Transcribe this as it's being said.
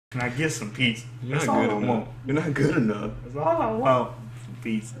Can I get some pizza? You're That's not all good I enough. want. You're not good enough. That's all I want. Some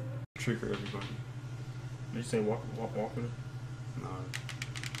pizza. Trigger everybody. Did you say walk with her? Nah.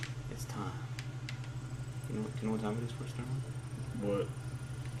 It's time. You know what time it is for Stern? What?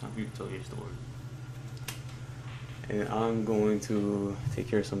 Time for you to tell your story. And I'm going to take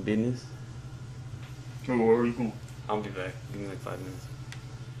care of some business. So where are you going? I'll be back. Give me like 5 minutes.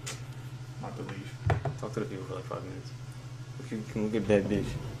 Not to leave. Talk to the people for like 5 minutes. Can look at that bitch.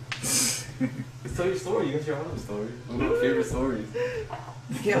 Just tell your story. You got your own story. One of my favorite stories.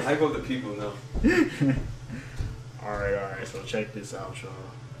 You can't hype up the people now. Alright. So check this out, y'all.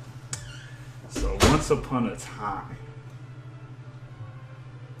 So once upon a time,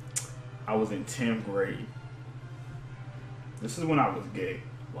 I was in 10th grade. This is when I was gay.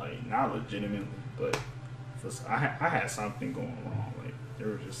 Like, not legitimately, but I had something going wrong. Like, there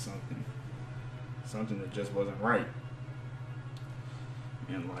was just something that just wasn't right.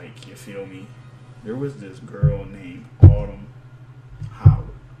 And like, you feel me? There was this girl named Autumn Howard.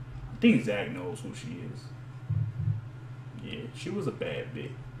 I think Zach knows who she is. Yeah, she was a bad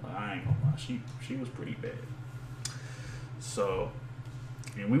bitch. Like, I ain't gonna lie, she was pretty bad. So,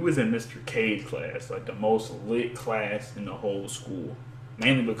 and we was in Mr. K's class, like the most lit class in the whole school.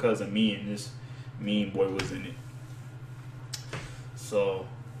 Mainly because of me and this mean boy was in it. So,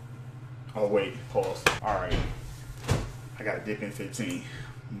 oh wait, pause. Alright. I gotta dip in 15.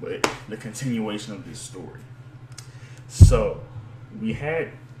 But the continuation of this story. So, we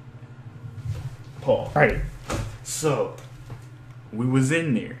had Paul. Right. So, we was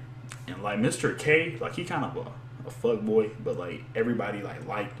in there. And like Mr. K, like he kind of a fuck boy, but like everybody like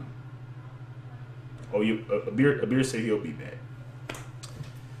liked him. Oh, Abir said he'll be back.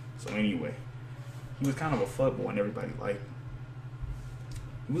 So anyway, he was kind of a fuck boy and everybody liked him.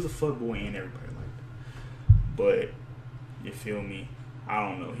 He was a fuck boy and everybody liked him. But, you feel me? I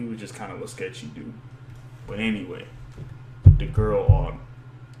don't know. He was just kind of a sketchy dude. But anyway, the girl Autumn.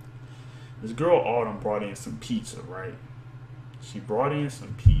 This girl Autumn brought in some pizza, right? She brought in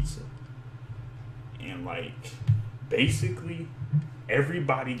some pizza. And like, basically,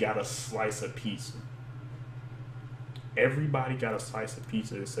 everybody got a slice of pizza. Everybody got a slice of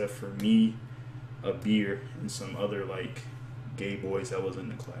pizza except for me, Abir, and some other like gay boys that was in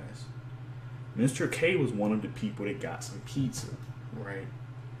the class. Mr. K was one of the people that got some pizza, right?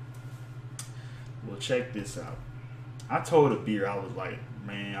 Well, check this out. I told Abir, I was like,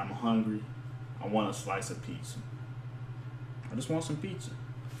 man, I'm hungry. I want a slice of pizza. I just want some pizza.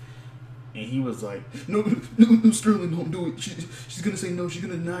 And he was like, no, Sterling, don't do it. She's going to say no. She's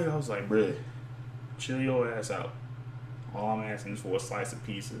going to deny you. I was like, bruh, chill your ass out. All I'm asking is for a slice of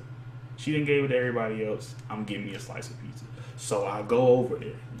pizza. She didn't give it to everybody else. I'm getting me a slice of pizza. So I go over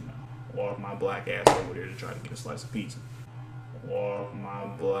there, walk my black ass over there to try to get a slice of pizza. Walk my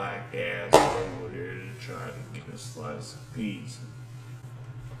black ass over there to try to get a slice of pizza.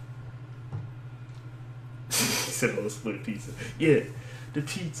 He said, oh, split pizza. Yeah, the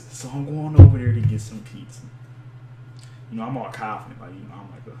pizza. So I'm going over there to get some pizza. I'm all confident. Like,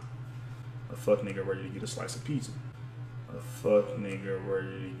 I'm like a fuck nigga ready to get a slice of pizza. A fuck nigga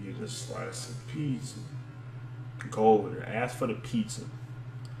ready to get a slice of pizza. Go over there, ask for the pizza.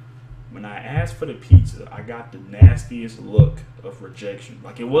 When I asked for the pizza, I got the nastiest look of rejection.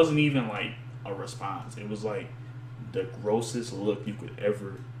 Like, it wasn't even like a response. It was like the grossest look you could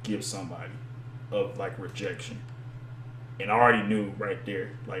ever give somebody of like rejection. And I already knew right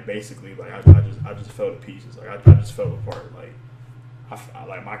there, like basically, like I just fell to pieces. Like I just fell apart. Like I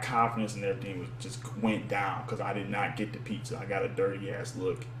like my confidence and everything was just went down because I did not get the pizza. I got a dirty ass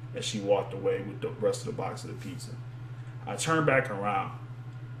look as she walked away with the rest of the box of the pizza. I turned back around.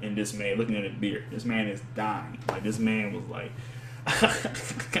 And this man looking at the beer. This man is dying. Like, this man was like,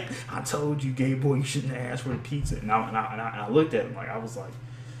 I told you, gay boy, you shouldn't have asked for the pizza. And I looked at him like, I was like,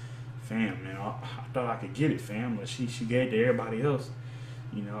 fam, man, I thought I could get it, fam. But she gave it to everybody else.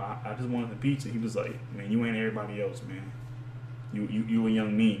 I just wanted the pizza. He was like, man, you ain't everybody else, man. You a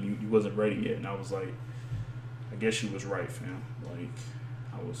young mean. You wasn't ready yet. And I was like, I guess you was right, fam. Like,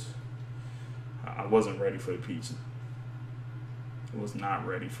 I wasn't ready for the pizza. I was not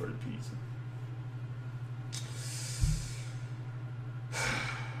ready for the pizza.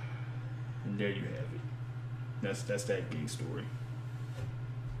 And there you have it. That's that gay story.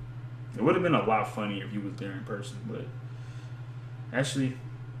 It would have been a lot funnier if you was there in person, but actually,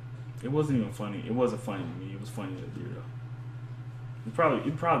 it wasn't even funny. It wasn't funny to me. It was funny to Beer though. It'd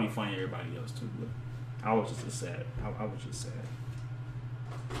probably be funny to everybody else too, but I was just sad. I was just sad.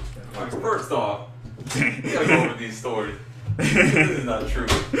 Alright, first off, we gotta go over these stories. This is not true.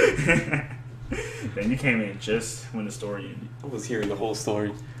 Then you came in just when the story ended. I was hearing the whole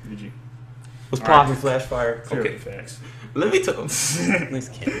story. Did you? Was popping flash fire. Clear Okay. the facts. Let me tell. Nice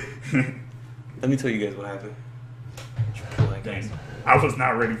can. Let me tell you guys what happened. Dang. I was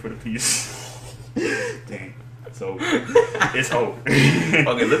not ready for the piece. Dang. So it's hope.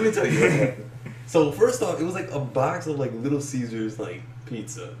 Okay, let me tell you what happened. So first off, it was like a box of like Little Caesars like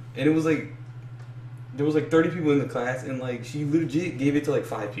pizza, and it was like there was like 30 people in the class, and like she legit gave it to like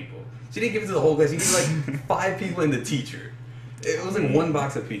 5 people. She didn't give it to the whole class. She gave it like 5 people and the teacher. It was like 1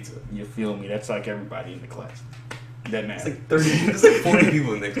 box of pizza. You feel me? That's like everybody in the class. That man. It's like 30. It's like 40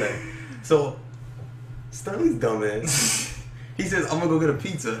 people in the class. So Sterling's dumbass. He says, "I'm gonna go get a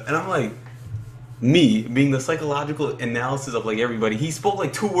pizza," and I'm like, me being the psychological analysis of like everybody. He spoke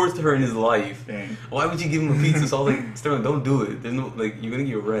like 2 words to her in his life. Dang. Why would you give him a pizza? So I was like, Sterling, don't do it. There's no like you're gonna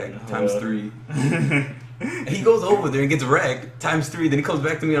get wrecked times 3. And he goes over there and gets wrecked times 3. Then he comes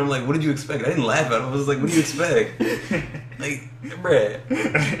back to me and I'm like, what did you expect? I didn't laugh at him. I was like, what do you expect? Like,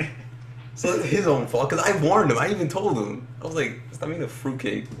 bruh. So it's his own fault because I warned him. I even told him. I was like, stop making a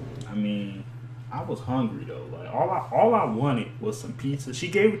fruitcake. I mean, I was hungry though. Like all I wanted was some pizza. She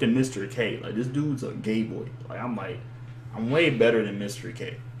gave it to Mr. K. Like this dude's a gay boy. Like I'm way better than Mr.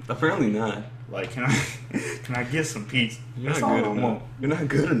 K. Apparently not. Like can I get some pizza? You're That's not all good I enough. want. You're not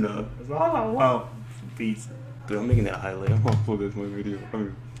good enough. That's all I want. Some pizza. Dude, I'm making that highlight. I'm gonna pull this my video.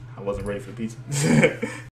 I wasn't ready for the pizza.